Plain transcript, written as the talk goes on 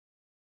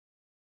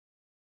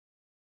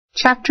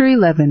Chapter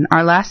 11.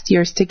 Our Last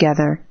Years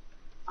Together.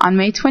 On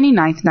May 29,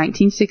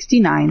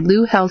 1969,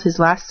 Lou held his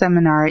last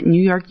seminar at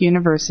New York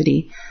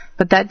University,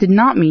 but that did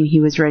not mean he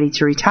was ready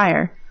to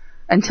retire.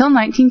 Until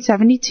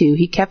 1972,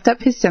 he kept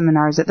up his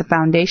seminars at the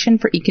Foundation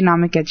for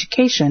Economic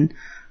Education,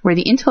 where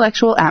the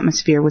intellectual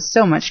atmosphere was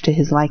so much to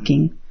his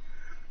liking.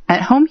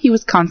 At home he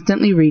was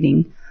constantly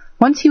reading.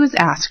 Once he was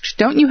asked,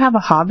 "Don't you have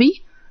a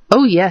hobby?"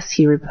 "Oh yes,"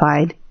 he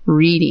replied,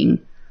 "reading."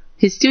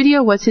 His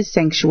studio was his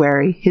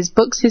sanctuary, his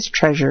books his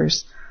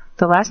treasures.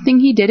 The last thing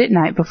he did at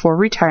night before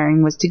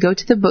retiring was to go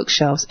to the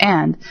bookshelves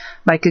and,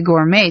 like a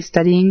gourmet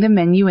studying the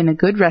menu in a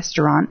good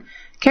restaurant,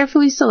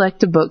 carefully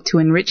select a book to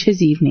enrich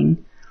his evening.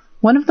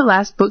 One of the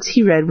last books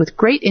he read with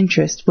great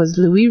interest was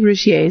Louis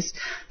Rougier's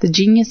The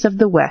Genius of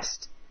the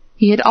West.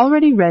 He had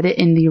already read it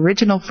in the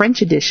original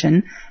French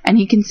edition, and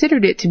he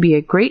considered it to be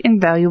a great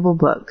and valuable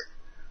book.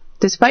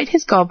 Despite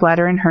his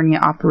gallbladder and hernia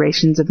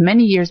operations of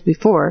many years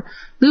before,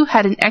 Lou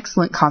had an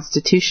excellent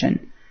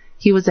constitution.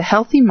 He was a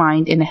healthy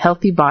mind in a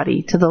healthy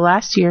body to the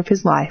last year of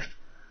his life.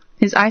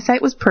 His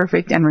eyesight was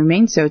perfect and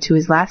remained so to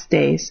his last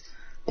days.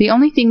 The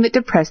only thing that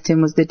depressed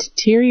him was the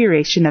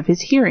deterioration of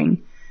his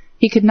hearing.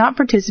 He could not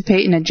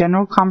participate in a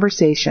general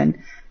conversation,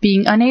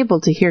 being unable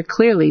to hear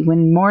clearly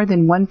when more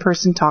than one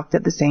person talked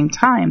at the same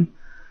time.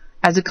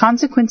 As a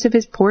consequence of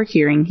his poor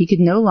hearing, he could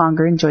no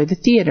longer enjoy the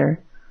theater.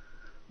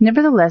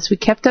 Nevertheless, we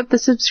kept up the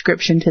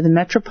subscription to the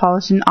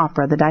Metropolitan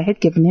Opera that I had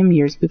given him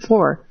years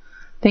before.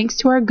 Thanks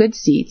to our good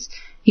seats,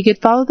 he could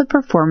follow the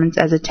performance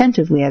as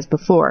attentively as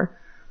before.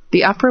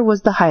 The opera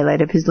was the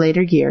highlight of his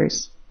later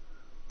years.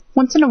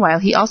 Once in a while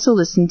he also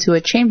listened to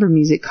a chamber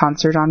music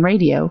concert on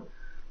radio.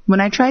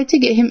 When I tried to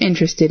get him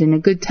interested in a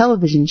good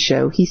television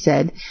show, he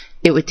said,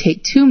 "It would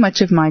take too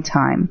much of my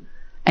time,"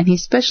 and he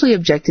specially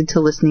objected to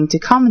listening to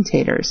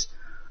commentators.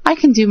 "I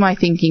can do my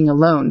thinking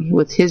alone,"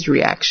 was his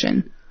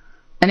reaction.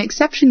 An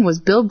exception was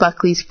Bill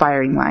Buckley's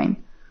firing line.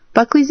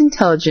 Buckley's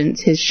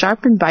intelligence, his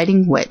sharp and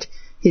biting wit,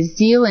 his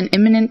zeal and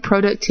eminent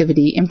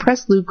productivity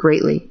impressed Lou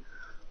greatly.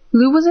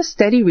 Lou was a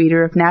steady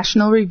reader of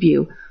National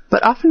Review,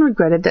 but often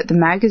regretted that the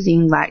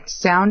magazine lacked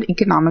sound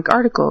economic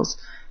articles,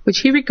 which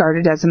he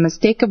regarded as a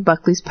mistake of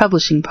Buckley's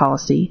publishing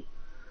policy.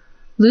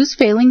 Lou's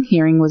failing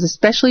hearing was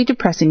especially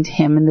depressing to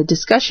him in the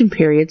discussion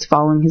periods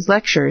following his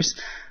lectures,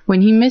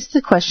 when he missed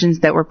the questions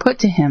that were put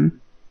to him.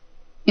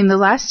 In the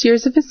last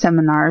years of his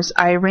seminars,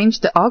 I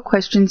arranged that all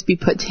questions be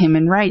put to him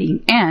in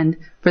writing and,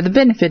 for the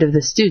benefit of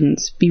the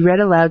students, be read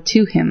aloud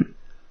to him.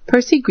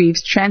 Percy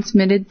Greaves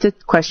transmitted the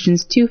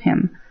questions to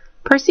him.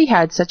 Percy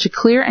had such a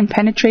clear and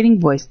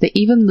penetrating voice that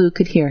even Lou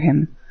could hear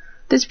him.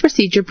 This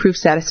procedure proved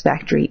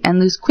satisfactory, and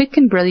Lou's quick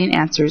and brilliant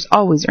answers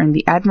always earned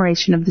the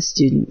admiration of the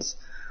students.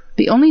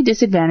 The only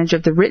disadvantage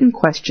of the written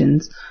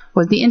questions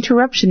was the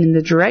interruption in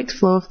the direct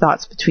flow of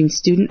thoughts between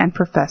student and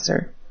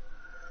professor.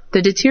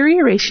 The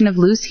deterioration of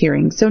Lou's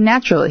hearing, so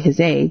natural at his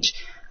age,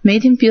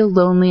 made him feel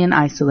lonely and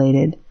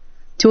isolated.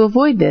 To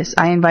avoid this,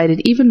 I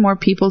invited even more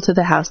people to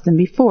the house than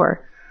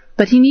before,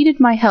 but he needed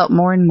my help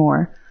more and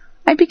more.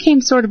 I became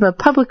sort of a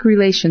public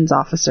relations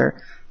officer,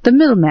 the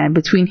middleman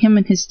between him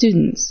and his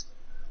students.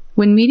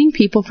 When meeting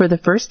people for the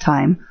first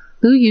time,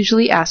 Lou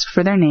usually asked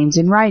for their names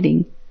in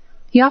writing.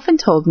 He often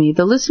told me,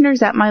 "The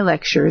listeners at my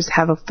lectures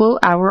have a full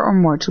hour or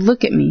more to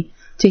look at me,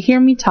 to hear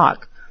me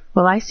talk,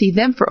 while I see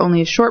them for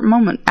only a short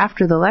moment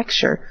after the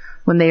lecture,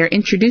 when they are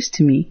introduced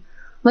to me.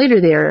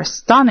 Later they are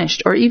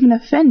astonished or even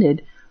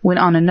offended when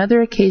on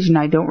another occasion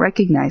I don't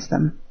recognize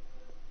them."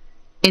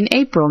 In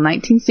April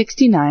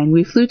 1969,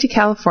 we flew to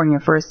California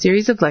for a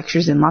series of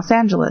lectures in Los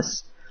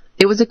Angeles.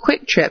 It was a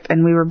quick trip,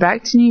 and we were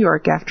back to New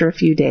York after a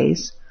few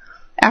days.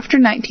 After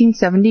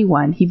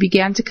 1971, he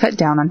began to cut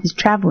down on his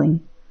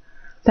traveling.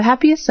 The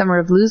happiest summer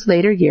of Lou's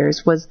later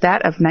years was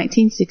that of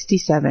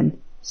 1967,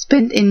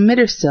 spent in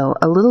Mittersill,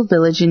 a little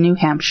village in New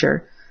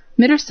Hampshire.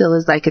 Mittersill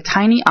is like a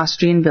tiny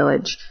Austrian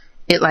village.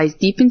 It lies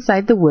deep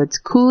inside the woods,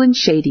 cool and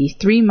shady,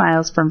 3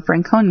 miles from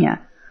Franconia.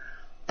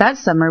 That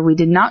summer we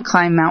did not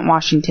climb Mount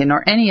Washington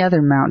or any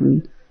other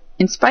mountain.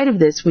 In spite of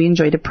this, we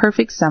enjoyed a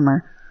perfect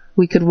summer.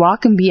 We could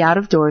walk and be out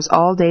of doors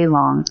all day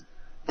long.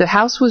 The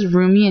house was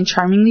roomy and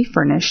charmingly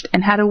furnished,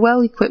 and had a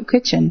well-equipped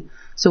kitchen,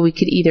 so we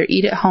could either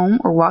eat at home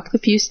or walk the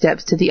few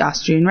steps to the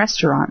Austrian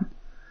restaurant.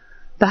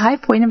 The high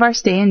point of our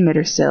stay in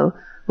Mittersill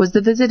was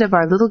the visit of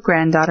our little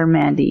granddaughter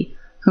Mandy,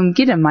 whom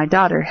Gitta, my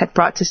daughter, had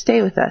brought to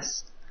stay with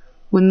us.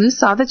 When Lou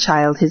saw the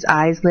child, his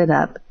eyes lit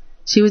up.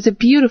 She was a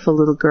beautiful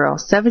little girl,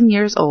 7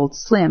 years old,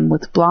 slim,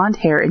 with blonde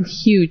hair and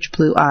huge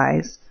blue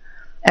eyes.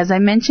 As I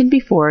mentioned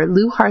before,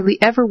 Lou hardly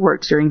ever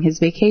worked during his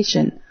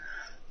vacation,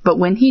 but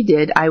when he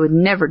did, I would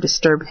never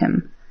disturb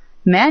him.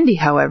 Mandy,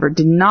 however,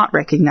 did not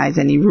recognize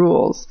any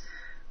rules.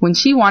 When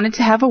she wanted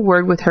to have a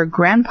word with her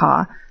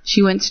grandpa,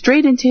 she went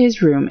straight into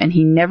his room, and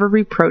he never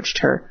reproached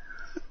her.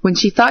 When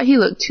she thought he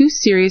looked too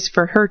serious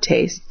for her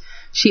taste,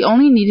 she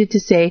only needed to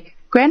say,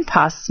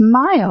 "Grandpa,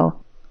 smile!"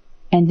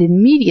 and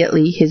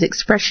immediately his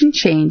expression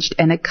changed,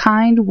 and a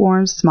kind,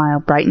 warm smile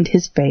brightened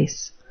his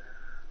face.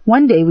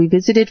 One day we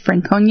visited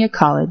Franconia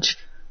College.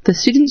 The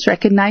students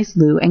recognized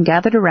Lou and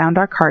gathered around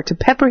our car to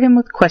pepper him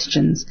with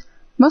questions.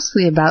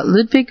 mostly about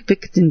Ludwig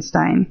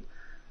Wittgenstein,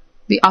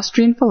 the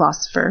Austrian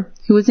philosopher,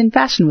 who was in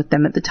fashion with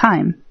them at the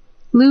time.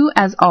 Lou,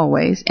 as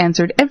always,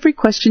 answered every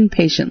question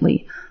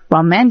patiently,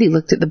 while Mandy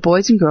looked at the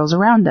boys and girls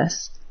around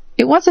us.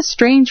 It was a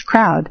strange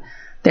crowd,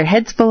 their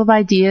heads full of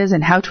ideas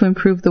and how to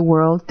improve the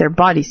world, their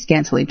bodies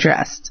scantily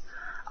dressed.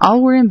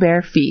 All were in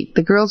bare feet,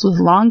 the girls with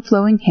long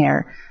flowing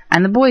hair,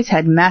 and the boys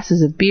had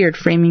masses of beard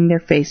framing their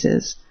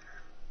faces.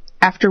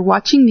 After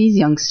watching these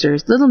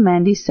youngsters, little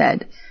Mandy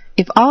said,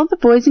 "If all the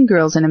boys and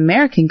girls in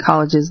American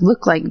colleges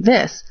look like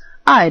this,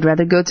 I'd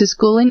rather go to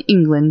school in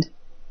England."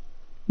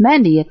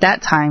 Mandy at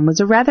that time was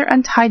a rather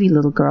untidy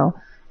little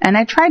girl, and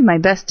I tried my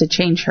best to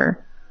change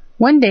her.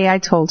 One day I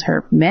told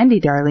her,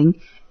 "Mandy, darling,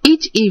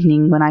 each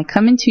evening when I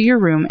come into your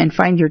room and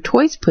find your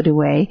toys put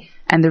away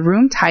and the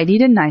room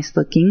tidied and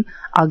nice-looking,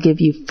 I'll give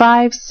you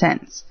 5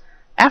 cents.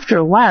 After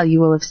a while you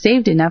will have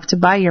saved enough to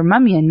buy your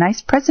mummy a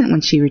nice present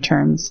when she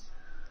returns."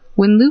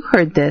 When Lou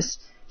heard this,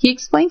 he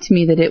explained to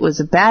me that it was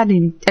a bad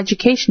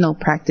educational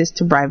practice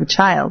to bribe a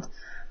child,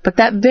 but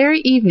that very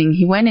evening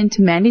he went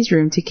into Mandy's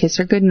room to kiss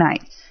her good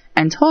night,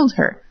 and told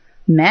her,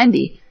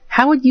 "Mandy,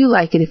 how would you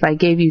like it if I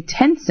gave you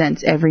 10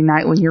 cents every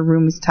night when your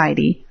room is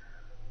tidy?"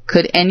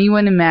 Could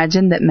anyone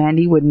imagine that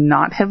Mandy would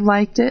not have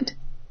liked it?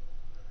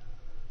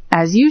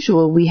 As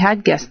usual, we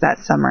had guests that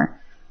summer,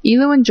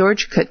 Elo and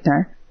George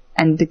Kuttner,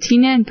 and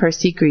Bettina and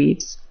Percy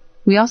Greaves.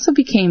 We also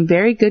became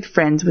very good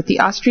friends with the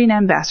Austrian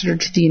ambassador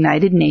to the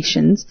United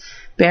Nations,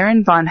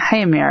 Baron von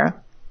Hammerl,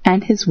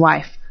 and his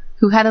wife,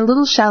 who had a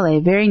little chalet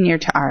very near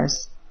to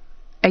ours.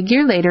 A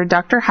year later,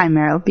 Dr.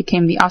 Hammerl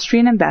became the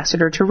Austrian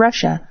ambassador to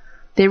Russia.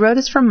 They wrote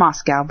us from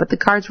Moscow, but the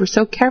cards were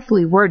so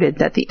carefully worded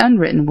that the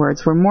unwritten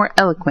words were more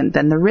eloquent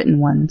than the written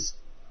ones.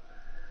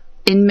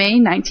 In May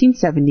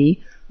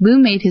 1970, Lou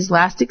made his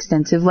last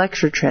extensive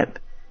lecture trip.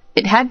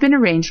 It had been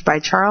arranged by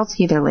Charles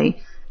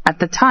Heatherly, at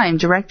the time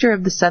director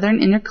of the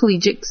Southern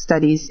Intercollegiate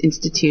Studies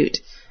Institute,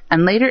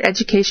 and later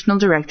educational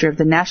director of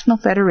the National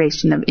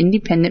Federation of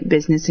Independent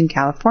Business in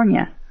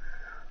California.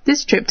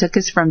 This trip took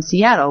us from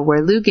Seattle,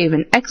 where Lou gave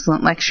an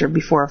excellent lecture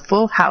before a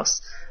full house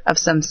of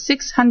some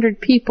 600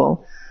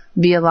 people,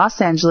 via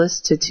Los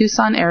Angeles to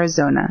Tucson,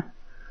 Arizona.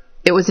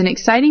 It was an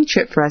exciting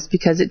trip for us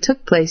because it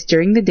took place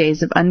during the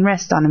days of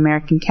unrest on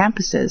American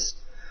campuses.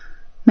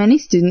 Many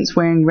students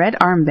wearing red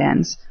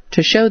armbands,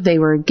 to show they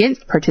were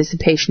against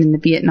participation in the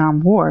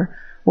Vietnam War,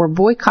 were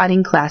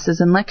boycotting classes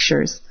and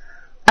lectures.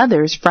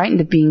 Others,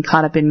 frightened of being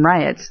caught up in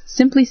riots,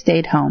 simply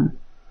stayed home.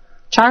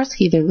 Charles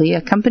Heatherly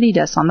accompanied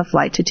us on the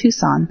flight to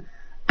Tucson.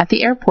 At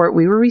the airport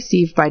we were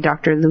received by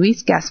Dr.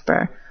 Luis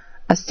Gasper,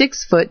 a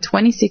 6-foot,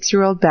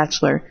 26-year-old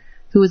bachelor,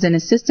 who was an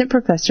assistant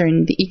professor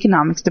in the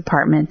economics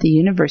department at the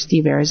University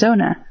of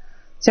Arizona.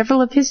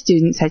 Several of his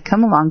students had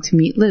come along to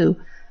meet Lou,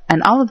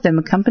 and all of them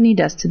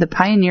accompanied us to the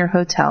Pioneer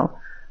Hotel,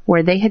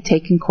 where they had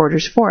taken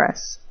quarters for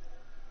us.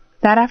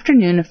 That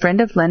afternoon, a friend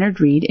of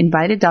Leonard Reed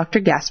invited Dr.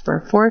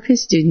 Gasper, 4 of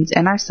his students,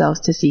 and ourselves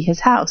to see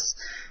his house,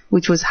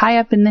 which was high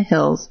up in the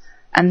hills,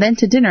 and then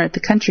to dinner at the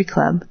country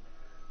club.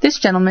 This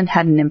gentleman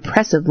had an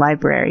impressive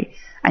library,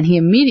 and he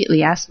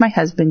immediately asked my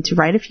husband to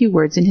write a few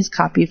words in his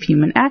copy of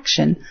Human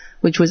Action,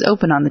 which was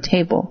open on the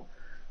table.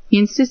 He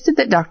insisted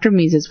that Dr.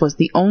 Mises was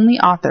the only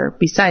author,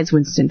 besides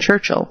Winston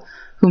Churchill,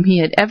 whom he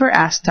had ever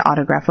asked to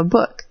autograph a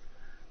book.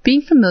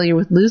 Being familiar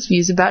with Lou's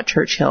views about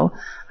Churchill,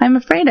 I am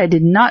afraid I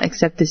did not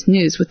accept this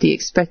news with the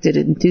expected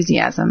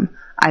enthusiasm.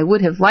 I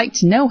would have liked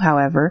to know,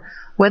 however,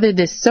 whether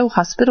this so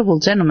hospitable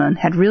gentleman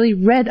had really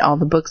read all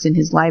the books in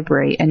his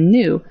library and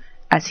knew,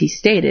 as he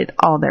stated,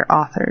 all their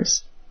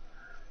authors.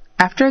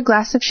 After a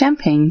glass of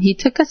champagne, he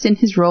took us in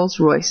his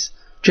Rolls-Royce,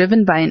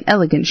 driven by an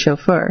elegant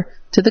chauffeur,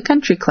 to the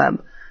country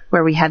club,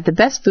 where we had the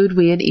best food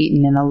we had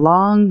eaten in a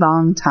long,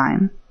 long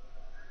time.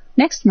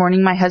 Next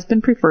morning my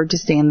husband preferred to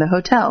stay in the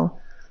hotel.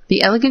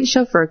 The elegant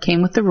chauffeur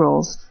came with the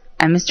rolls,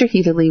 and Mr.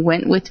 Heatherly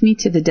went with me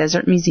to the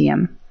Desert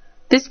Museum.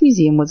 This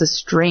museum was a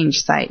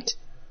strange sight.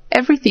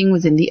 Everything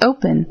was in the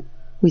open.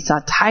 We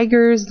saw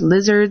tigers,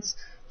 lizards,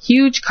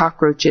 huge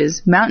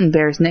cockroaches, mountain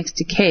bears next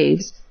to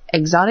caves,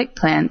 exotic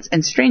plants,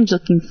 and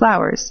strange-looking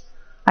flowers.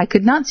 I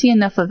could not see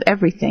enough of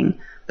everything,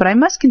 but I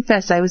must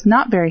confess I was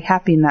not very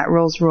happy in that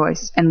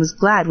Rolls-Royce, and was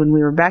glad when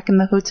we were back in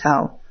the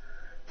hotel.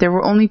 There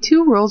were only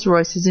 2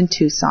 Rolls-Royces in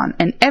Tucson,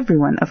 and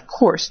everyone, of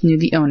course, knew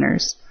the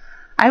owners.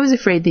 I was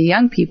afraid the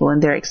young people, in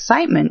their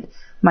excitement,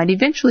 might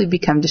eventually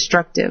become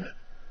destructive.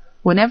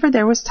 Whenever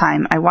there was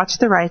time, I watched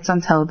the riots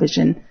on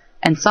television,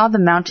 and saw the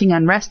mounting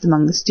unrest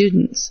among the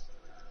students.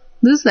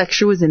 Lou's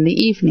lecture was in the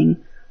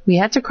evening. We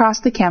had to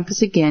cross the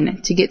campus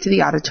again to get to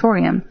the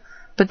auditorium,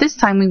 but this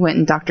time we went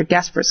in Dr.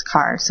 Gasper's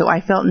car, so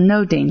I felt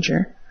no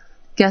danger.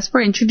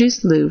 Gasper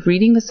introduced Lou,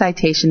 reading the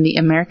citation the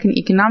American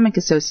Economic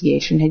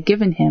Association had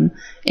given him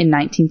in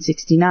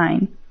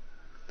 1969.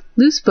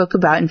 Lou spoke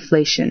about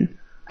inflation.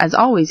 As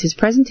always, his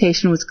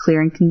presentation was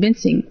clear and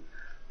convincing.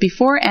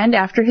 Before and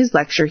after his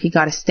lecture, he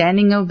got a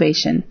standing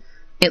ovation.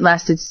 It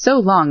lasted so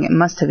long it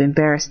must have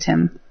embarrassed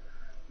him.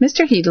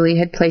 Mr. Heatherly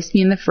had placed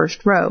me in the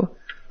first row.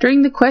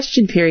 During the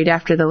question period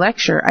after the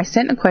lecture, I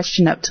sent a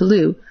question up to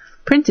Lou,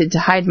 printed to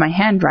hide my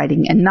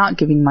handwriting and not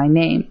giving my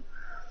name.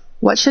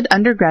 What should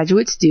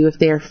undergraduates do if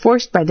they are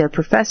forced by their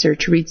professor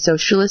to read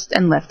socialist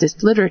and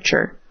leftist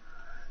literature?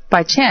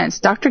 By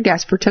chance, Dr.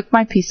 Gasper took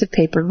my piece of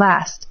paper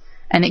last,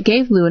 and it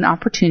gave Lou an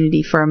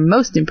opportunity for a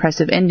most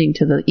impressive ending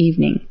to the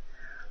evening.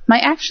 My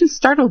action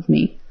startled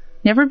me.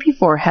 Never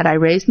before had I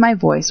raised my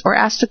voice or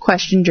asked a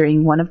question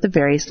during one of the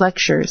various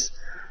lectures.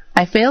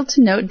 I failed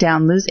to note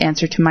down Lou's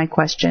answer to my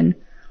question.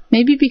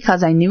 Maybe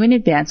because I knew in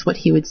advance what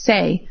he would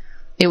say,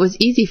 it was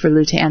easy for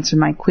Lou to answer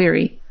my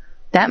query.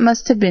 That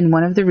must have been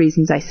one of the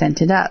reasons I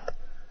sent it up.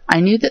 I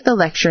knew that the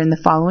lecture and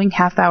the following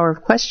half hour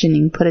of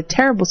questioning put a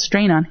terrible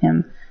strain on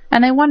him,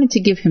 and I wanted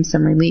to give him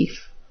some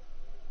relief.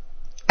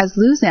 As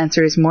Lou's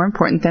answer is more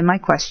important than my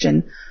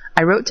question,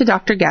 I wrote to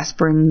Dr.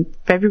 Gasper in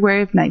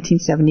February of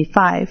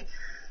 1975,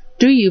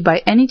 "Do you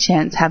by any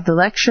chance have the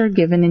lecture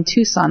given in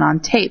Tucson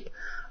on tape,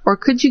 or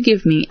could you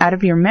give me, out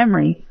of your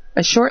memory,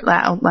 a short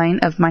outline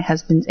of my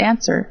husband's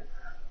answer?"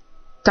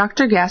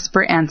 Dr.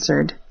 Gasper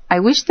answered, "I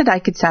wish that I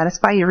could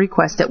satisfy your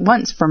request at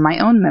once from my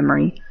own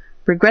memory.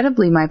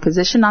 Regrettably, my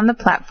position on the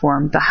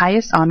platform, the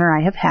highest honor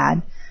I have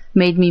had,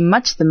 made me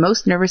much the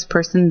most nervous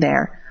person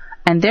there,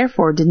 and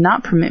therefore did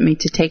not permit me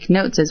to take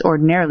notes as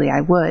ordinarily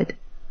I would."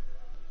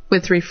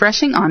 With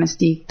refreshing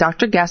honesty,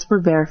 Dr. Gasper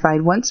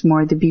verified once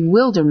more the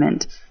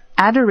bewilderment,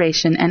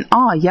 adoration, and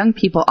awe young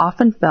people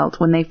often felt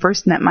when they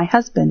first met my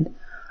husband.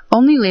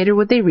 Only later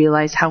would they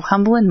realize how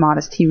humble and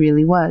modest he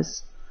really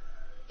was.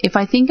 If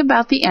I think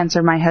about the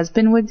answer my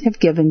husband would have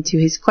given to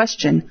his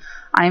question,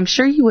 I am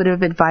sure he would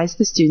have advised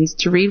the students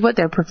to read what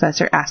their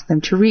professor asked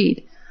them to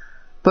read.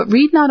 But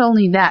read not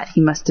only that, he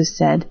must have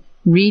said,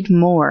 read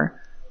more.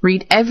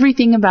 Read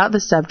everything about the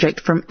subject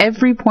from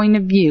every point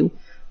of view,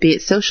 be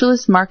it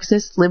socialist,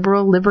 Marxist,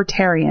 liberal,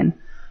 libertarian.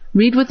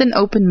 Read with an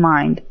open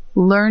mind.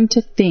 Learn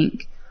to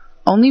think.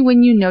 Only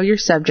when you know your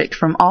subject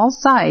from all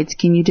sides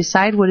can you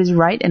decide what is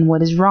right and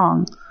what is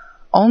wrong.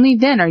 Only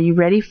then are you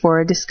ready for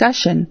a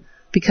discussion,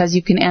 because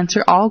you can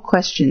answer all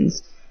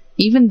questions,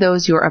 even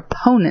those your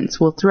opponents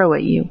will throw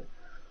at you.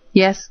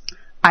 Yes,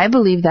 I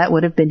believe that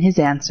would have been his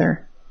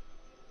answer.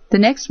 The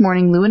next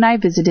morning, Lou and I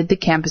visited the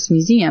campus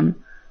museum.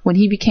 When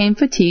he became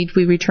fatigued,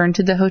 we returned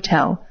to the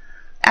hotel.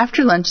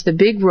 After lunch, the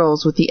big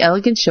Rolls with the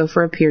elegant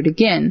chauffeur appeared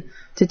again,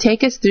 to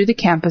take us through the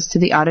campus to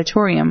the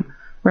auditorium,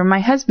 where my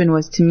husband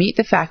was to meet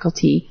the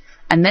faculty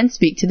and then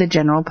speak to the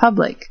general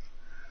public.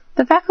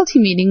 The faculty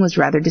meeting was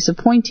rather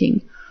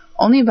disappointing.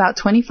 Only about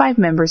 25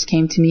 members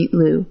came to meet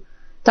Lou.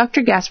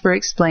 Dr. Gasper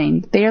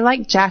explained, "They are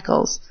like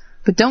jackals,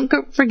 but don't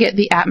forget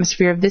the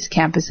atmosphere of this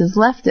campus is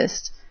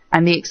leftist,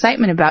 and the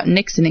excitement about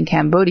Nixon in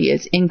Cambodia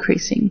is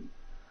increasing."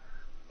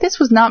 This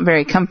was not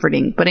very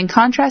comforting, but in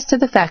contrast to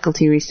the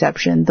faculty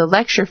reception, the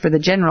lecture for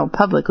the general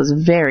public was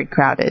very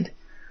crowded.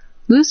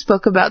 Lou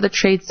spoke about the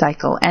trade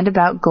cycle and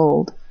about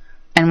gold,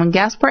 and when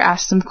Gasper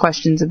asked some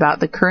questions about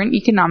the current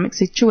economic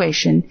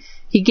situation,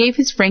 he gave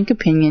his frank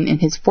opinion in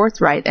his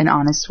forthright and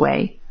honest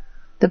way.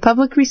 The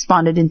public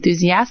responded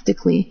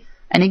enthusiastically,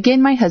 and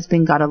again my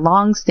husband got a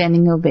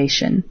long-standing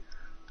ovation.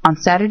 On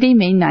Saturday,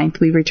 May 9th,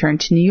 we returned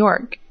to New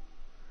York.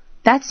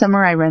 That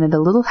summer I rented a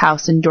little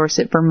house in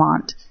Dorset,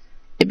 Vermont.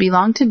 It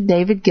belonged to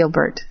David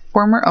Gilbert,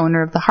 former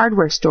owner of the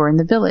hardware store in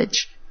the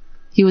village.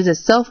 He was a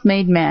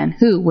self-made man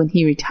who, when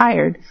he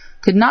retired,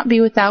 could not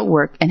be without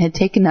work and had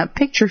taken up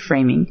picture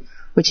framing,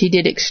 which he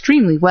did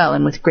extremely well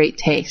and with great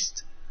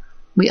taste.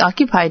 We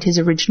occupied his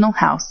original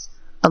house,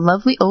 a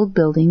lovely old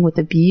building with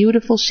a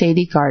beautiful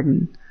shady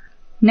garden.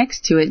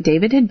 Next to it,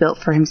 David had built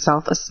for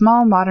himself a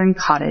small modern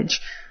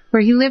cottage,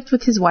 where he lived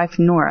with his wife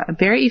Nora, a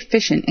very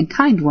efficient and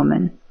kind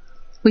woman.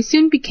 We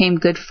soon became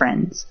good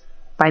friends.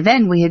 By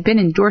then we had been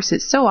in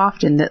Dorset so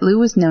often that Lou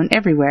was known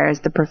everywhere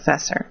as the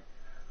professor.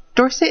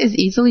 Dorset is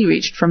easily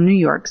reached from New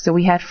York, so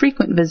we had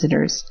frequent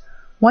visitors.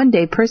 One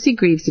day Percy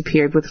Greaves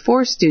appeared with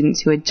 4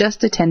 students who had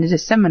just attended a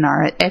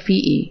seminar at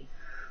FEE.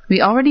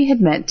 We already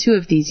had met 2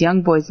 of these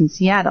young boys in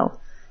Seattle.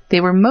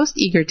 They were most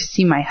eager to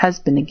see my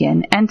husband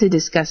again and to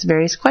discuss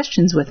various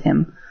questions with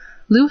him.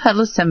 Lou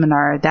held a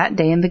seminar that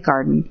day in the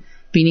garden,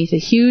 beneath a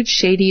huge,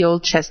 shady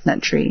old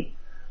chestnut tree.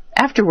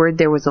 Afterward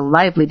there was a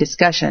lively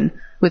discussion,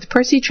 with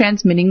Percy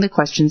transmitting the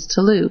questions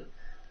to Lou.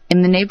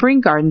 In the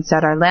neighboring garden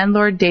sat our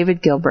landlord,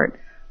 David Gilbert,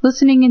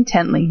 listening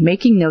intently,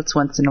 making notes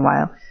once in a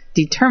while,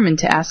 determined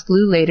to ask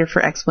Lou later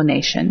for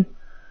explanation.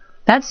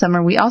 That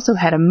summer we also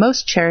had a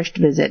most cherished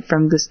visit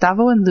from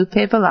Gustavo and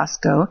Lupe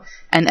Velasco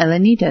and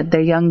Elenita,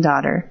 their young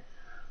daughter.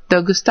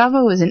 Though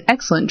Gustavo was an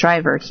excellent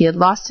driver, he had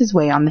lost his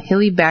way on the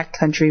hilly back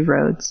country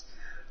roads.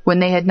 When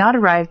they had not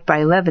arrived by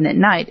 11 at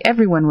night,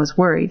 everyone was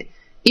worried,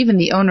 even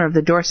the owner of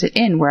the Dorset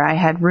Inn where I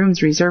had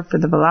rooms reserved for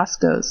the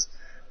Velascos.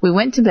 We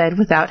went to bed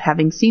without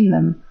having seen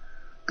them.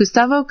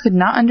 Gustavo could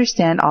not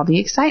understand all the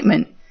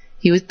excitement.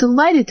 He was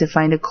delighted to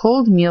find a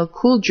cold meal,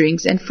 cool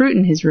drinks, and fruit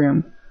in his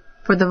room,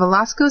 for the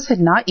Velascos had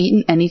not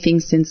eaten anything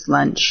since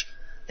lunch.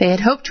 They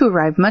had hoped to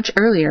arrive much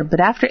earlier, but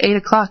after 8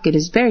 o'clock it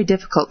is very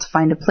difficult to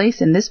find a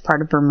place in this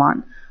part of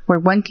Vermont where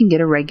one can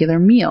get a regular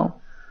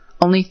meal.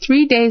 Only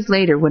 3 days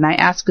later, when I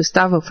asked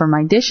Gustavo for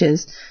my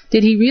dishes,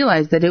 did he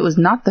realize that it was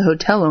not the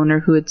hotel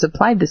owner who had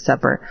supplied the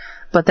supper,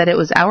 but that it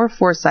was our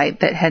foresight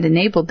that had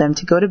enabled them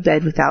to go to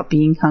bed without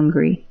being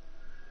hungry.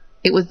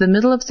 It was the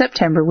middle of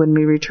September when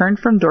we returned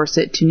from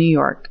Dorset to New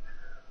York.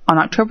 On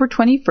October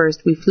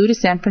 21st, we flew to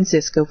San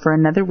Francisco for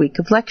another week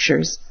of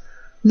lectures.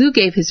 Lou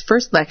gave his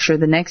first lecture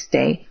the next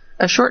day,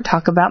 a short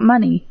talk about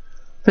money.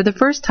 For the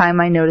first time,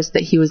 I noticed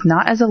that he was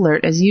not as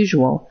alert as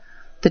usual.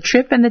 The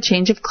trip and the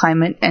change of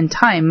climate and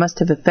time must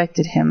have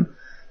affected him.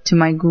 To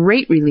my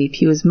great relief,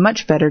 he was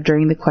much better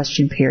during the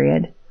question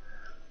period.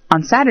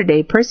 On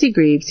Saturday, Percy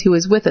Greaves, who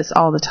was with us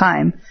all the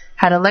time,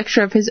 had a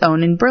lecture of his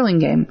own in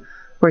Burlingame,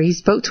 where he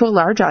spoke to a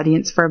large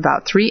audience for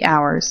about 3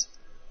 hours.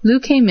 Lou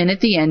came in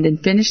at the end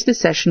and finished the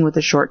session with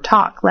a short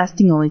talk,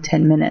 lasting only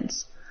 10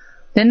 minutes.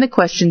 Then the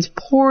questions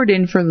poured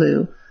in for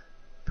Lou.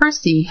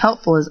 Percy,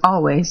 helpful as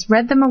always,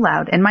 read them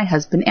aloud, and my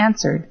husband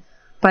answered.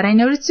 But I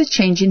noticed a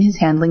change in his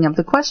handling of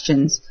the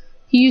questions.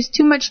 He used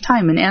too much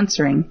time in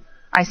answering.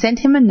 I sent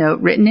him a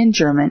note written in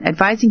German,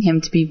 advising him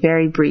to be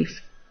very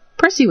brief.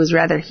 Percy was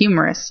rather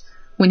humorous.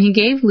 When he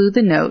gave Lou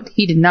the note,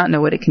 he did not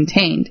know what it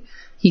contained.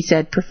 He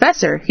said,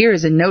 "Professor, here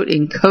is a note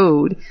in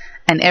code,"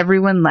 and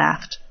everyone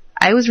laughed.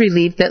 I was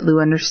relieved that Lou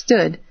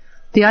understood.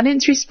 The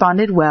audience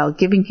responded well,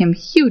 giving him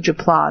huge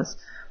applause,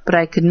 but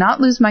I could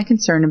not lose my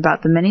concern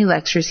about the many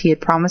lectures he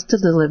had promised to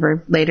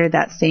deliver later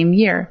that same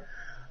year.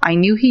 I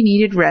knew he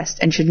needed rest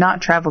and should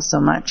not travel so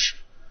much.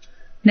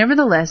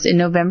 Nevertheless, in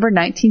November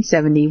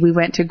 1970, we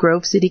went to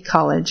Grove City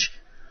College.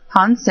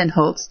 Hans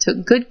Sennholz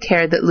took good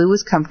care that Lou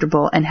was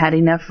comfortable and had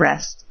enough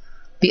rest.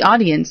 The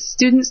audience,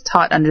 students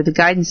taught under the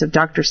guidance of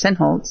Dr.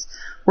 Sennholz,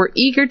 were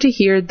eager to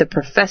hear the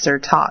professor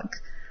talk.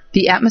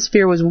 The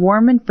atmosphere was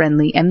warm and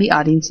friendly, and the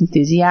audience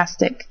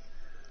enthusiastic.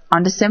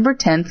 On December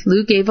 10th,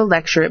 Lou gave a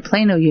lecture at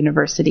Plano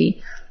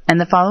University, and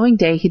the following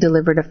day he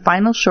delivered a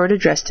final short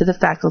address to the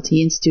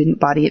faculty and student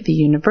body at the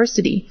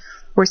university,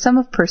 where some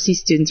of Percy's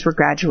students were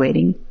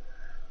graduating.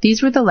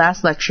 These were the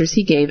last lectures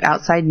he gave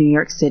outside New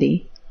York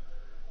City.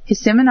 His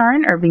seminar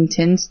in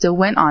Irvington still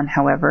went on,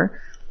 however.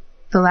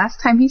 The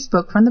last time he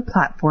spoke from the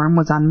platform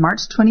was on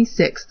March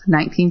 26,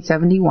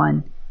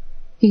 1971.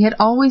 He had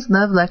always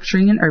loved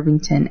lecturing in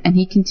Irvington, and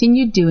he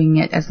continued doing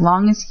it as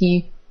long as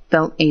he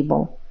felt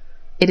able.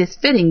 It is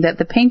fitting that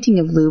the painting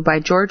of Lou by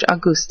George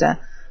Augusta,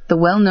 the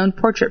well-known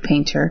portrait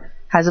painter,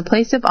 has a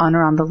place of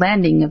honor on the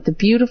landing of the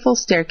beautiful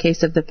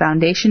staircase of the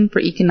Foundation for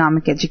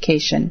Economic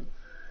Education.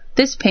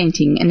 This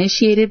painting,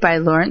 initiated by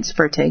Lawrence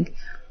Fertig,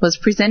 was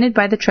presented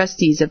by the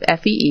trustees of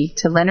FEE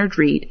to Leonard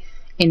Read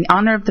in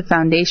honor of the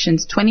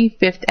Foundation's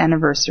 25th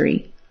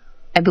anniversary.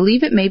 I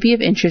believe it may be of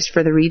interest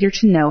for the reader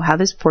to know how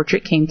this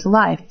portrait came to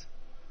life.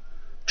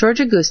 George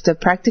Augusta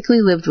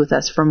practically lived with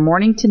us from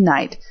morning to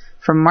night,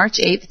 from March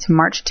 8th to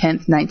March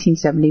 10th,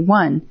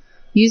 1971,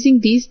 using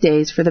these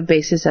days for the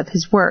basis of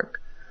his work.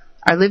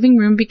 Our living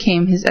room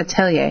became his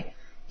atelier.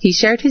 He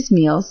shared his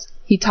meals.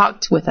 He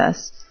talked with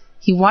us.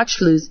 He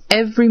watched Lou's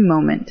every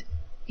moment.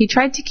 He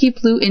tried to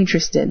keep Lou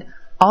interested,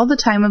 all the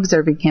time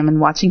observing him and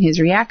watching his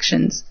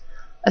reactions.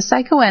 A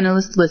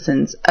psychoanalyst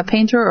listens, a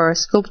painter or a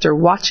sculptor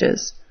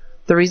watches.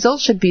 The result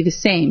should be the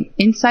same,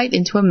 insight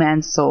into a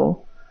man's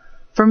soul.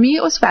 For me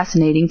it was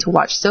fascinating to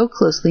watch so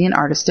closely an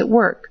artist at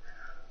work.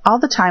 All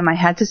the time I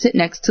had to sit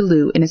next to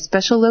Lou in a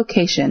special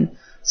location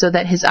so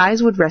that his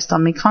eyes would rest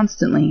on me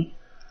constantly.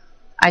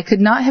 "I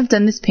could not have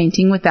done this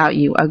painting without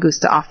you,"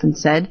 Augusta often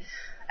said,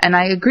 and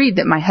I agreed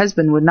that my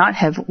husband would not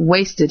have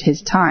wasted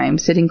his time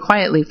sitting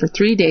quietly for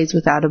 3 days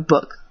without a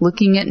book,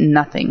 looking at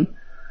nothing.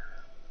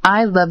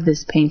 I love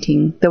this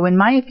painting, though in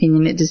my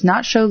opinion it does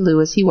not show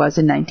Lou as he was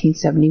in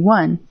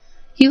 1971.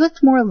 He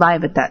looked more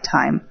alive at that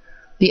time.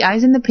 The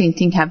eyes in the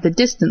painting have the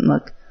distant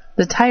look,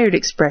 the tired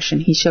expression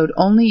he showed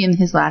only in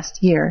his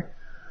last year.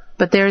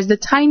 But there is the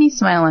tiny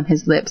smile on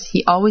his lips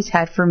he always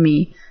had for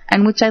me,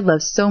 and which I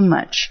love so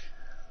much.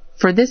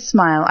 For this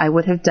smile I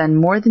would have done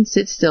more than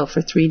sit still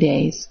for 3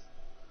 days.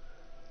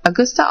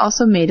 Augusta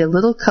also made a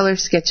little color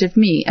sketch of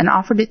me and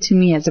offered it to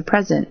me as a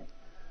present.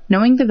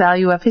 Knowing the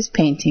value of his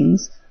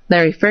paintings,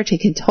 Larry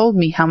Fertig had told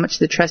me how much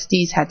the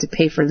trustees had to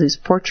pay for Lou's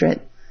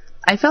portrait.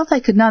 I felt I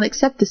could not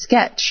accept the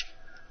sketch.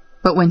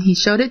 But when he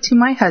showed it to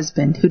my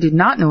husband, who did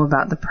not know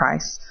about the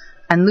price,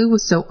 and Lou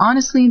was so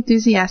honestly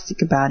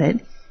enthusiastic about it,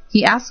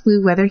 he asked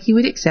Lou whether he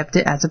would accept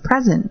it as a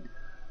present.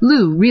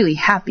 Lou, really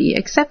happy,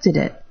 accepted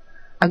it.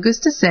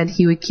 Augusta said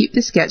he would keep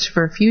the sketch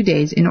for a few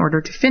days in order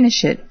to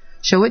finish it,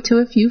 show it to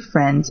a few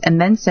friends,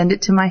 and then send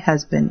it to my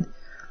husband.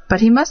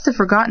 But he must have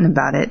forgotten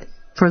about it,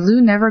 for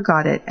Lou never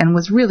got it and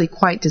was really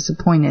quite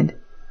disappointed.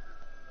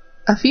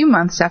 A few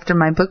months after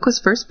my book was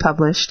first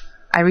published,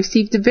 I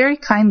received a very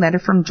kind letter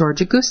from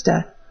George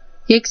Augusta.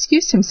 He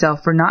excused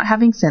himself for not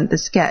having sent the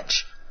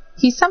sketch.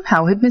 He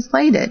somehow had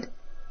mislaid it.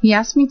 He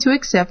asked me to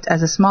accept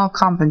as a small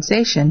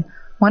compensation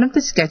one of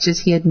the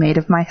sketches he had made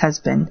of my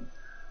husband.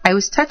 I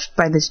was touched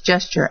by this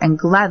gesture and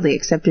gladly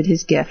accepted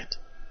his gift.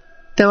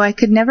 Though I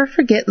could never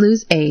forget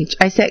Lou's age,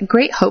 I set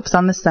great hopes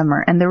on the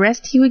summer and the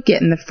rest he would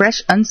get in the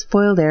fresh,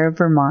 unspoiled air of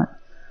Vermont.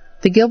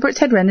 The Gilberts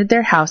had rented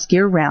their house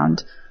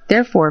year-round.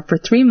 Therefore, for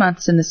 3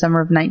 months in the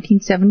summer of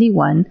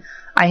 1971,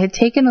 I had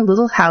taken a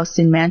little house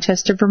in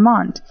Manchester,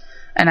 Vermont,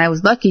 and I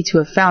was lucky to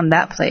have found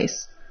that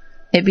place.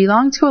 It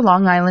belonged to a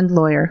Long Island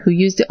lawyer who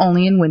used it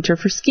only in winter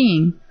for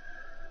skiing.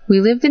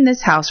 We lived in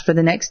this house for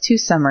the next 2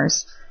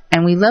 summers,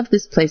 and we loved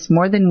this place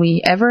more than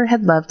we ever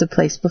had loved a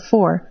place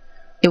before.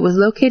 It was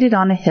located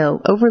on a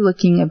hill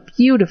overlooking a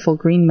beautiful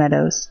green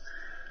meadows.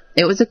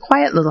 It was a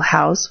quiet little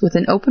house with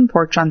an open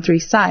porch on 3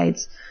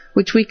 sides,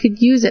 which we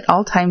could use at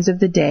all times of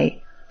the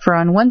day, for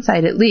on one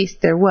side at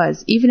least there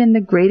was, even in the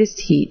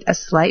greatest heat, a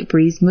slight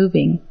breeze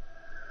moving.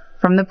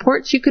 From the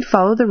porch you could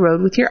follow the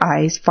road with your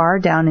eyes far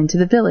down into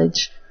the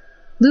village.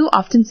 Lou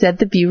often said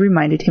the view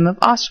reminded him of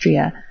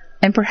Austria,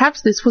 and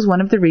perhaps this was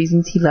one of the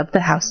reasons he loved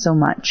the house so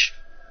much.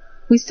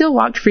 We still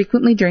walked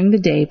frequently during the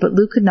day, but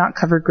Lou could not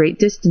cover great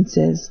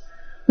distances.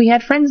 We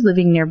had friends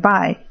living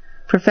nearby,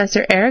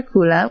 Professor Eric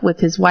Hula with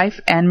his wife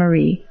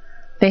Anne-Marie.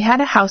 They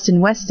had a house in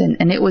Weston,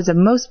 and it was a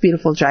most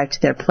beautiful drive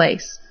to their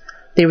place.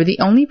 They were the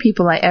only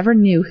people I ever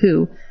knew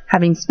who,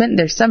 having spent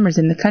their summers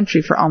in the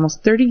country for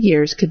almost 30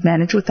 years, could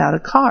manage without a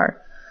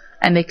car,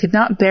 and they could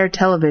not bear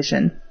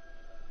television,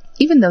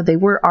 even though they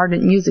were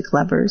ardent music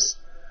lovers.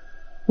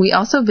 We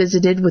also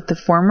visited with the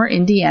former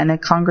Indiana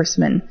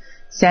Congressman,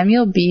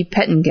 Samuel B.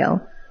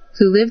 Pettengill,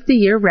 who lived the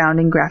year round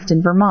in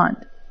Grafton, Vermont.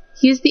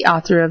 He is the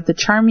author of The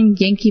Charming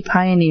Yankee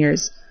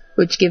Pioneers,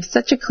 which gives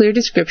such a clear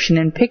description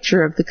and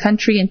picture of the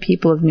country and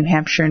people of New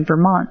Hampshire and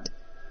Vermont.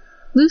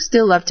 Lou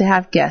still loved to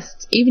have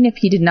guests, even if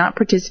he did not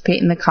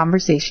participate in the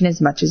conversation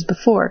as much as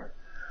before.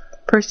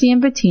 Percy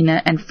and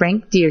Bettina and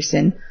Frank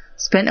Dearson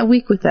spent a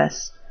week with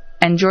us,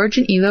 and George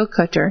and Elo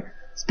Cutter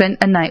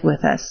spent a night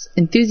with us,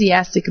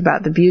 enthusiastic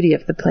about the beauty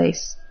of the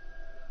place.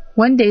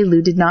 One day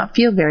Lou did not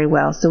feel very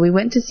well, so we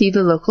went to see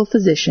the local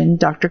physician,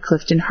 Dr.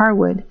 Clifton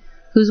Harwood,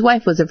 whose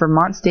wife was a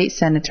Vermont state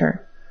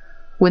senator.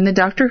 When the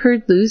doctor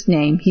heard Lou's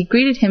name, he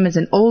greeted him as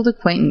an old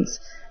acquaintance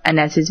and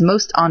as his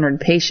most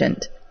honored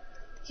patient.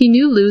 He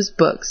knew Lou's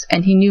books,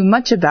 and he knew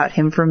much about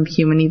him from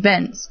Human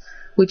Events,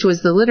 which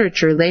was the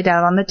literature laid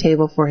out on the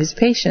table for his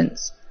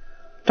patients.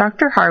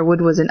 Dr.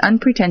 Harwood was an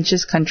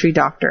unpretentious country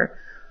doctor.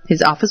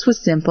 His office was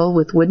simple,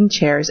 with wooden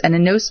chairs and a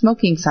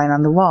no-smoking sign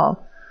on the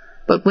wall.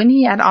 But when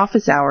he had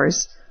office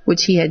hours,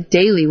 which he had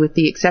daily with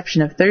the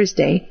exception of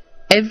Thursday,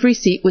 every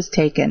seat was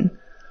taken.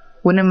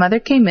 When a mother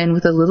came in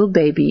with a little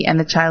baby and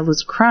the child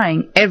was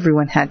crying,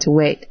 everyone had to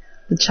wait.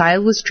 The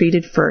child was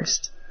treated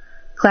first.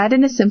 Clad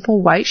in a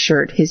simple white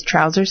shirt, his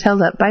trousers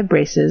held up by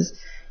braces,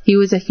 he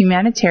was a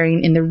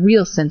humanitarian in the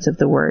real sense of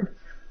the word.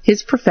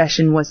 His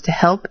profession was to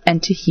help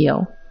and to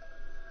heal.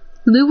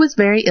 Lou was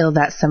very ill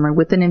that summer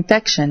with an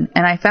infection,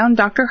 and I found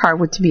Dr.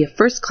 Harwood to be a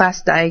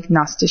first-class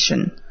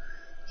diagnostician.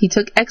 He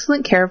took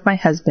excellent care of my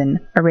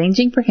husband,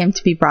 arranging for him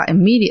to be brought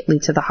immediately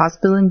to the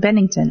hospital in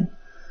Bennington.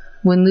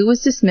 When Lou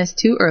was dismissed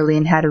too early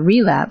and had a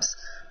relapse,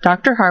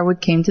 Dr. Harwood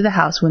came to the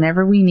house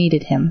whenever we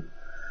needed him.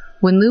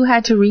 When Lou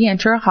had to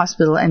re-enter a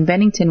hospital and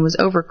Bennington was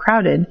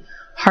overcrowded,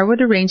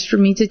 Harwood arranged for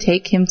me to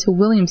take him to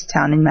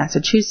Williamstown in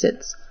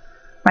Massachusetts.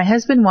 My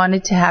husband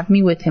wanted to have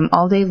me with him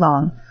all day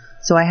long,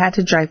 so I had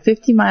to drive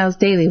 50 miles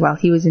daily while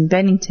he was in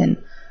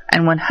Bennington,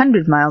 and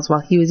 100 miles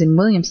while he was in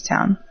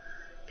Williamstown.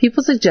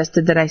 People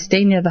suggested that I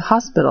stay near the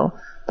hospital,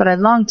 but I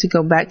longed to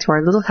go back to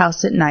our little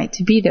house at night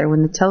to be there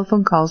when the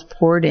telephone calls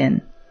poured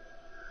in.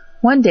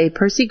 One day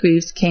Percy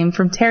Greaves came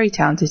from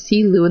Tarrytown to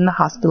see Lou in the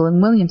hospital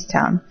in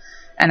Williamstown,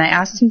 and I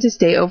asked him to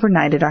stay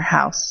overnight at our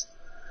house.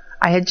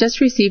 I had just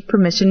received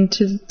permission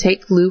to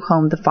take Lou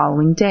home the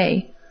following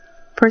day.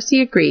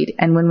 Percy agreed,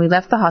 and when we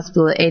left the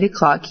hospital at 8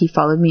 o'clock, he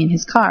followed me in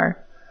his car.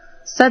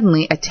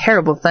 Suddenly, a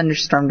terrible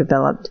thunderstorm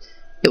developed.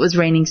 It was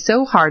raining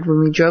so hard when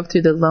we drove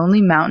through the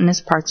lonely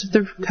mountainous parts of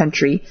the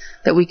country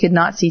that we could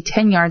not see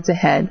 10 yards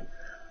ahead.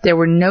 There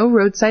were no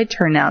roadside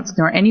turnouts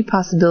nor any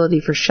possibility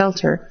for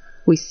shelter.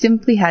 We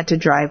simply had to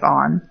drive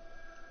on.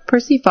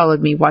 Percy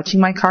followed me,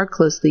 watching my car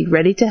closely,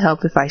 ready to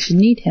help if I should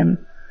need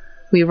him.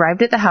 We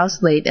arrived at the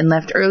house late and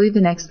left early the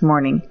next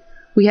morning.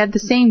 We had the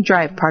same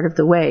drive part of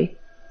the way.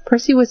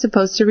 Percy was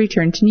supposed to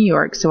return to New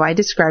York, so I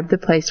described the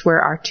place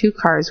where our 2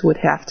 cars would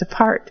have to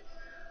part.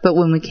 But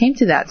when we came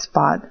to that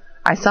spot,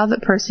 I saw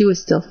that Percy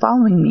was still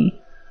following me.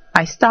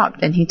 I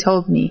stopped, and he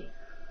told me,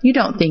 "You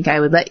don't think I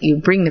would let you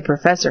bring the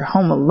professor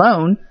home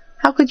alone?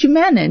 How could you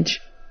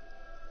manage?"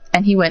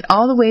 And he went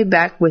all the way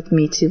back with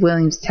me to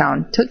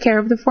Williamstown, took care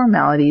of the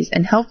formalities,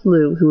 and helped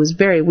Lou, who was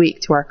very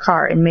weak, to our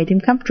car and made him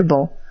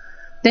comfortable.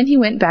 Then he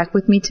went back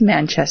with me to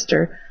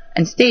Manchester,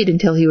 and stayed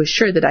until he was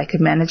sure that I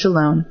could manage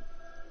alone.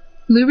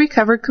 Lou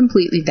recovered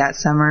completely that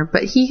summer,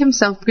 but he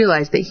himself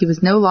realized that he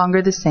was no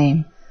longer the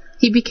same.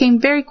 He became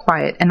very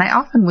quiet, and I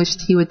often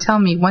wished he would tell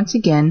me once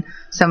again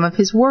some of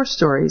his war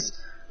stories,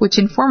 which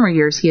in former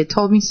years he had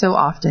told me so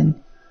often.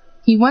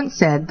 He once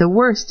said, "The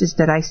worst is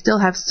that I still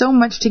have so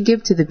much to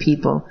give to the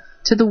people,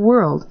 to the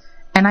world,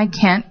 and I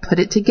can't put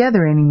it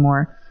together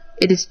anymore.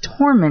 It is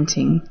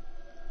tormenting."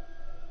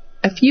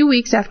 A few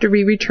weeks after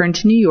we returned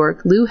to New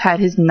York, Lou had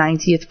his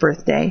 90th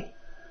birthday.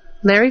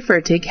 Larry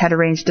Fertig had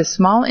arranged a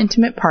small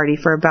intimate party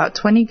for about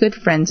 20 good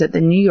friends at the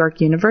New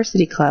York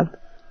University Club.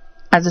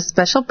 As a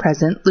special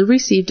present, Lou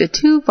received a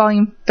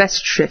 2-volume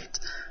Festschrift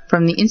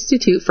from the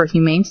Institute for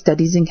Humane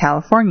Studies in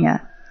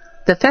California.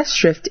 The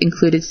Festschrift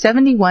included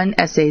 71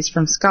 essays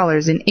from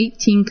scholars in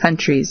 18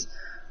 countries,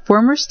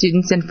 former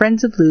students and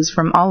friends of Lou's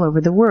from all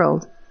over the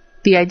world.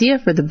 The idea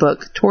for the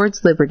book,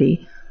 Towards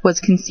Liberty, was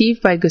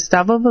conceived by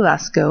Gustavo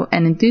Velasco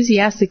and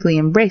enthusiastically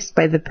embraced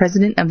by the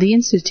president of the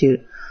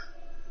Institute,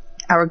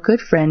 our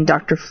good friend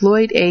Dr.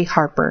 Floyd A.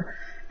 Harper,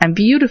 and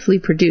beautifully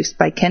produced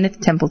by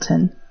Kenneth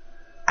Templeton.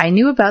 I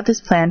knew about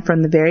this plan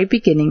from the very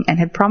beginning and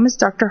had promised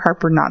Dr.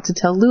 Harper not to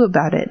tell Lou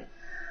about it.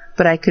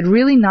 But I could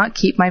really not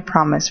keep my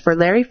promise, for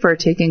Larry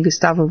Fertig and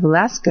Gustavo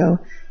Velasco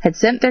had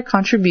sent their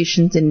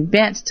contributions in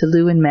advance to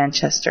Lou in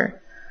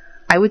Manchester.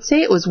 I would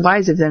say it was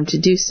wise of them to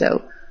do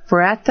so,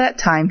 for at that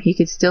time he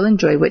could still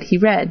enjoy what he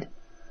read.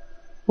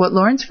 What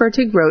Lawrence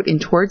Fertig wrote in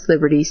Towards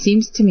Liberty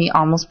seems to me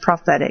almost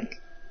prophetic.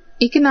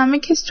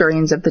 Economic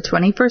historians of the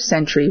 21st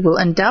century will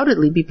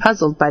undoubtedly be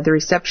puzzled by the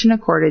reception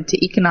accorded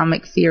to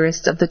economic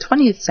theorists of the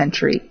 20th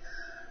century.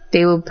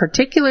 They will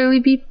particularly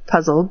be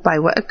puzzled by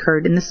what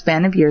occurred in the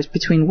span of years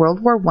between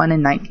World War I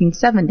and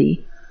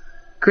 1970.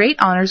 Great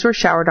honors were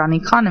showered on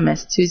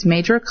economists whose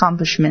major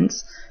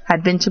accomplishments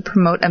had been to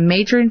promote a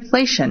major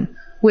inflation,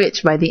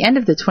 which, by the end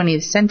of the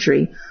 20th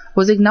century,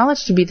 was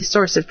acknowledged to be the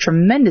source of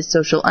tremendous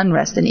social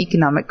unrest and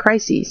economic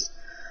crises.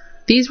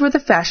 These were the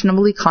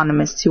fashionable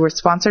economists who were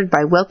sponsored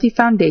by wealthy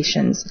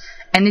foundations,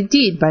 and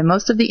indeed by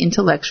most of the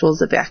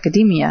intellectuals of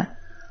academia.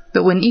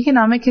 But when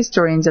economic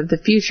historians of the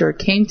future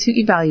came to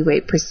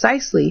evaluate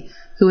precisely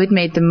who had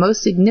made the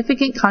most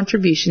significant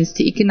contributions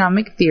to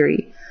economic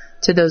theory,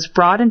 to those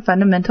broad and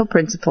fundamental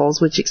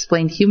principles which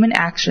explained human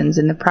actions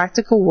in the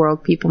practical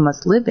world people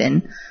must live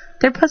in,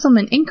 their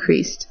puzzlement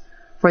increased,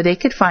 for they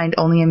could find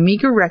only a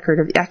meager record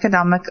of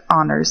economic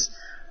honors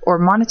or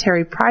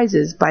monetary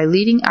prizes by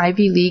leading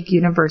Ivy League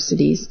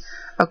universities,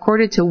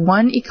 accorded to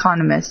one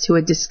economist who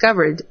had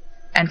discovered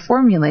and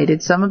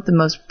formulated some of the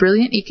most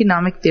brilliant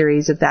economic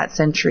theories of that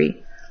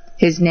century.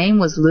 His name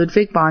was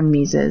Ludwig von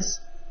Mises.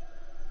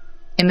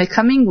 In the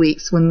coming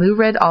weeks, when Lou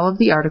read all of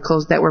the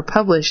articles that were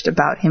published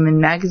about him in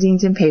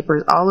magazines and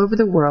papers all over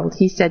the world,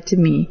 he said to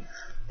me,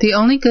 the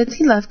only goods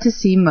he loved to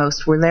see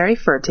most were Larry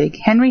Fertig,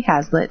 Henry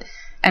Hazlitt,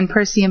 and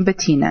Percy and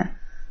Bettina.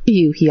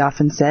 You, he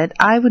often said,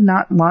 I would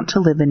not want to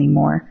live any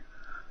more.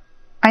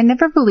 I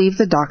never believed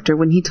the doctor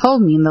when he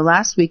told me in the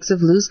last weeks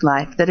of Lou's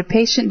life that a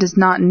patient does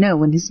not know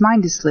when his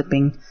mind is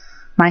slipping.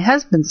 My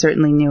husband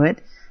certainly knew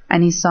it,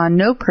 and he saw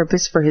no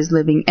purpose for his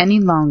living any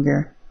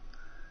longer.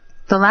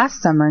 The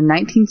last summer,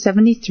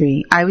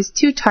 1973, I was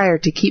too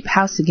tired to keep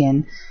house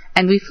again,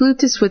 and we flew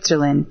to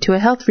Switzerland, to a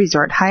health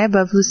resort high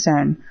above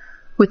Lucerne,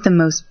 with the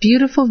most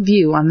beautiful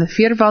view on the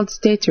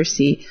Vierwaldstätter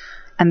Sea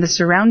and the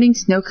surrounding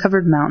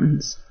snow-covered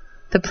mountains.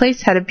 The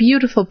place had a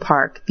beautiful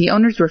park, the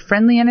owners were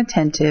friendly and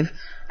attentive,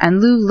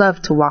 and Lou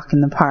loved to walk in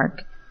the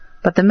park.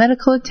 But the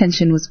medical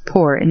attention was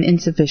poor and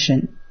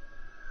insufficient.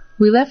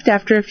 We left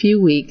after a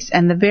few weeks,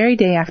 and the very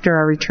day after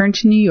our return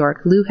to New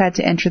York, Lou had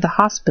to enter the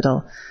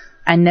hospital,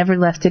 and never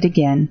left it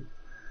again.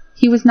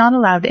 He was not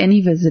allowed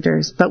any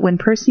visitors, but when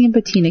Percy and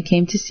Bettina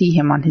came to see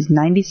him on his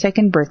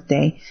 92nd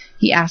birthday,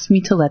 he asked me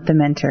to let them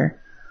enter.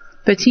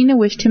 Bettina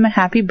wished him a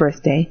happy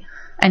birthday,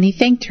 and he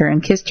thanked her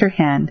and kissed her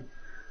hand.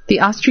 The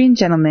Austrian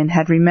gentleman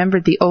had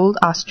remembered the old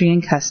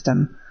Austrian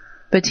custom.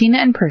 Bettina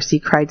and Percy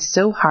cried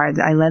so hard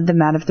that I led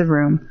them out of the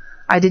room.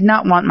 I did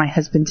not want my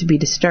husband to be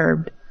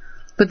disturbed.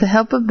 With the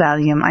help of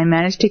Valium, I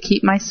managed to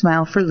keep my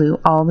smile for Lou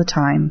all the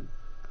time.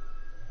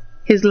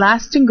 His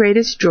last and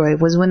greatest joy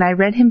was when I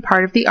read him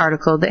part of the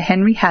article that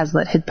Henry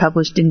Hazlitt had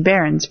published in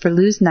Barron's for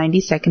Lou's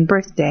 92nd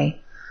birthday.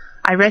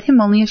 I read him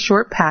only a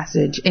short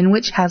passage in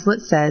which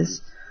Hazlitt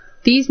says,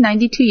 "These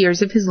 92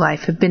 years of his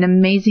life have been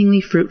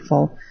amazingly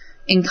fruitful.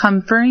 In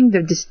conferring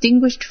the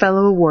Distinguished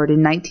Fellow Award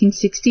in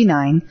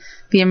 1969,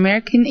 the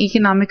American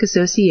Economic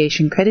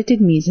Association credited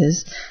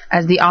Mises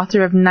as the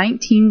author of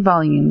 19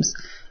 volumes,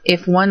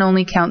 if one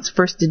only counts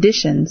first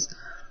editions,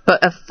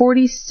 but of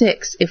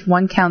 46 if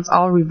one counts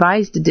all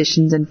revised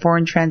editions and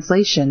foreign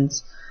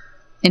translations.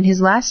 In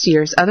his last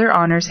years, other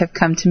honors have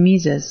come to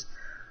Mises,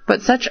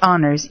 but such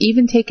honors,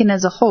 even taken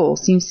as a whole,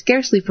 seem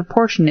scarcely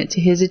proportionate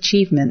to his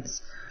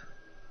achievements.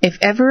 If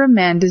ever a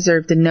man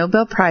deserved the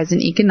Nobel Prize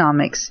in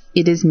economics,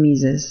 it is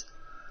Mises."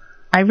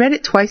 I read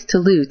it twice to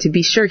Lou to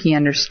be sure he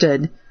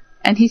understood,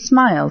 and he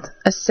smiled,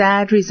 a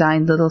sad,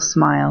 resigned little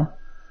smile.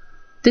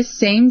 This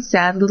same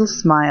sad little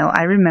smile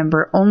I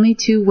remember only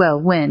too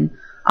well when,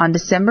 on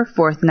December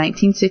 4th,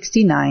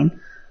 1969,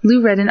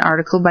 Lou read an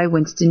article by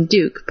Winston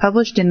Duke,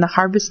 published in the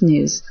Harvest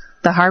News,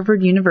 the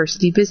Harvard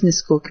University Business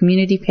School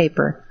community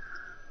paper.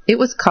 It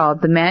was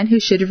called "The Man Who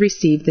Should Have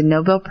Received the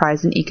Nobel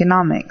Prize in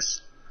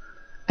Economics."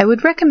 I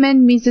would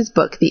recommend Mises'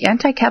 book, The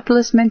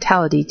Anti-Capitalist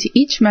Mentality, to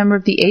each member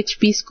of the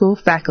HB School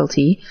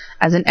faculty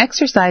as an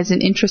exercise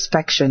in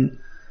introspection.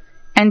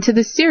 And to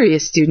the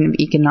serious student of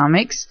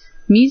economics,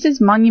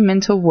 Mises'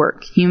 monumental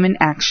work, Human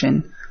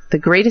Action, the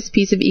greatest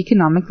piece of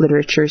economic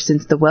literature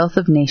since The Wealth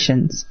of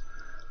Nations.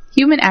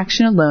 Human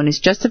action alone is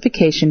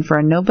justification for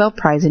a Nobel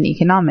Prize in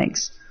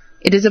economics.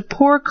 It is a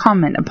poor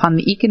comment upon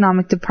the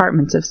economic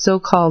departments of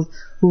so-called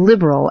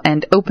liberal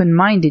and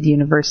open-minded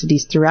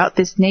universities throughout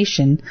this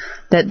nation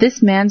that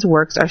this man's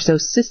works are so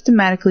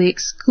systematically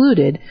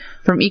excluded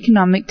from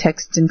economic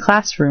texts in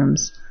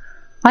classrooms.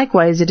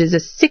 Likewise, it is a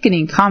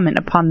sickening comment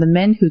upon the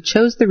men who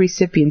chose the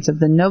recipients of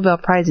the Nobel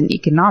Prize in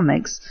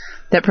Economics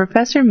that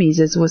Professor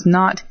Mises was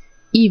not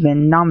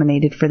even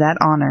nominated for that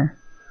honor.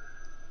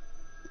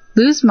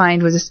 Lou's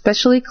mind was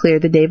especially clear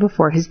the day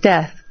before his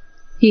death.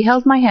 He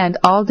held my hand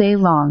all day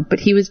long,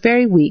 but he was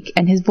very weak,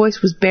 and his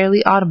voice was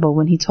barely audible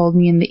when he told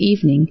me in the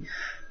evening,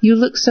 "You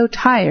look so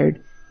tired.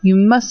 You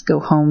must go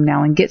home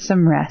now and get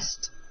some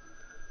rest."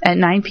 At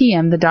 9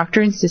 p.m. the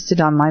doctor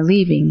insisted on my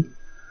leaving.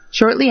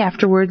 Shortly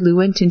afterward, Lou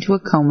went into a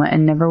coma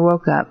and never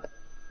woke up.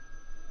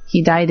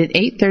 He died at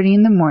 8:30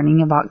 in the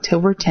morning of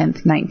October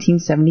 10th,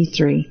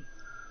 1973.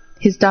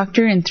 His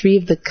doctor and 3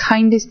 of the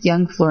kindest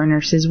young floor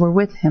nurses were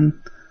with him.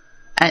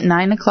 At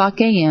 9 o'clock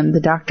a.m., the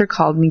doctor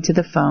called me to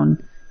the phone.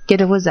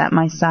 Gitta was at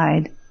my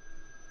side.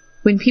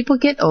 When people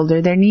get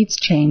older, their needs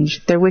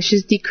change, their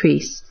wishes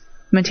decrease.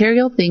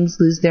 Material things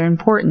lose their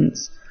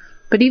importance.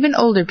 But even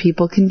older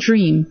people can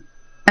dream,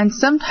 and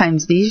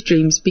sometimes these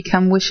dreams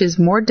become wishes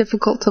more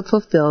difficult to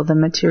fulfill than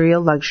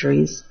material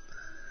luxuries.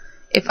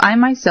 If I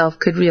myself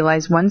could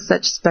realize one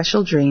such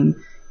special dream,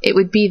 it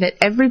would be that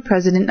every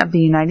president of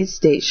the United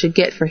States should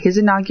get for his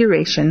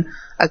inauguration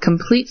a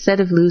complete set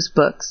of Lou's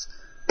books,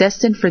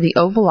 destined for the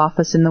Oval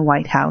Office in the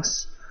White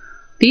House.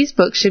 These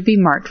books should be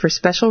marked for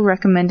special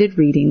recommended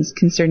readings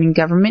concerning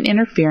government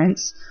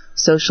interference,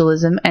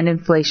 socialism, and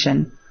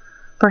inflation.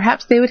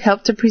 Perhaps they would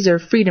help to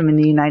preserve freedom in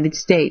the United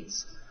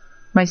States.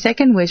 My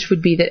second wish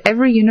would be that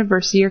every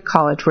university or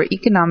college where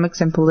economics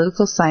and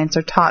political science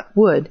are taught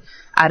would,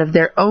 out of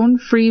their own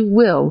free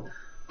will,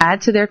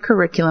 add to their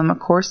curriculum a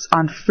course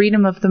on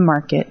freedom of the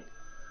market.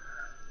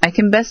 I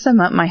can best sum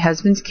up my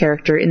husband's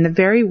character in the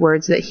very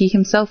words that he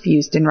himself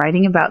used in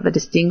writing about the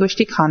distinguished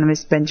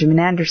economist Benjamin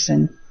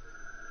Anderson.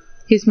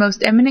 His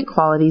most eminent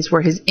qualities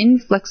were his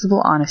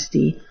inflexible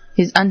honesty,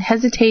 his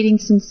unhesitating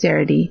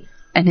sincerity,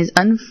 and his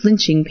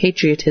unflinching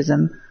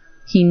patriotism.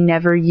 He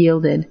never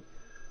yielded.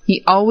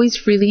 He always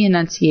freely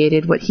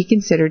enunciated what he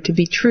considered to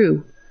be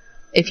true.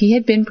 If he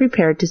had been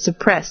prepared to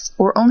suppress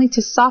or only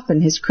to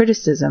soften his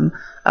criticism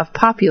of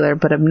popular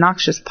but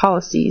obnoxious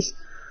policies,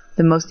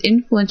 the most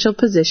influential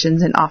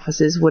positions and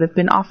offices would have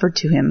been offered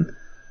to him.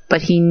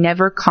 But he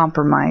never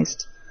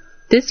compromised.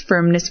 This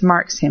firmness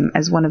marks him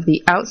as one of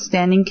the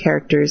outstanding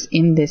characters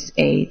in this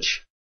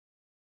age.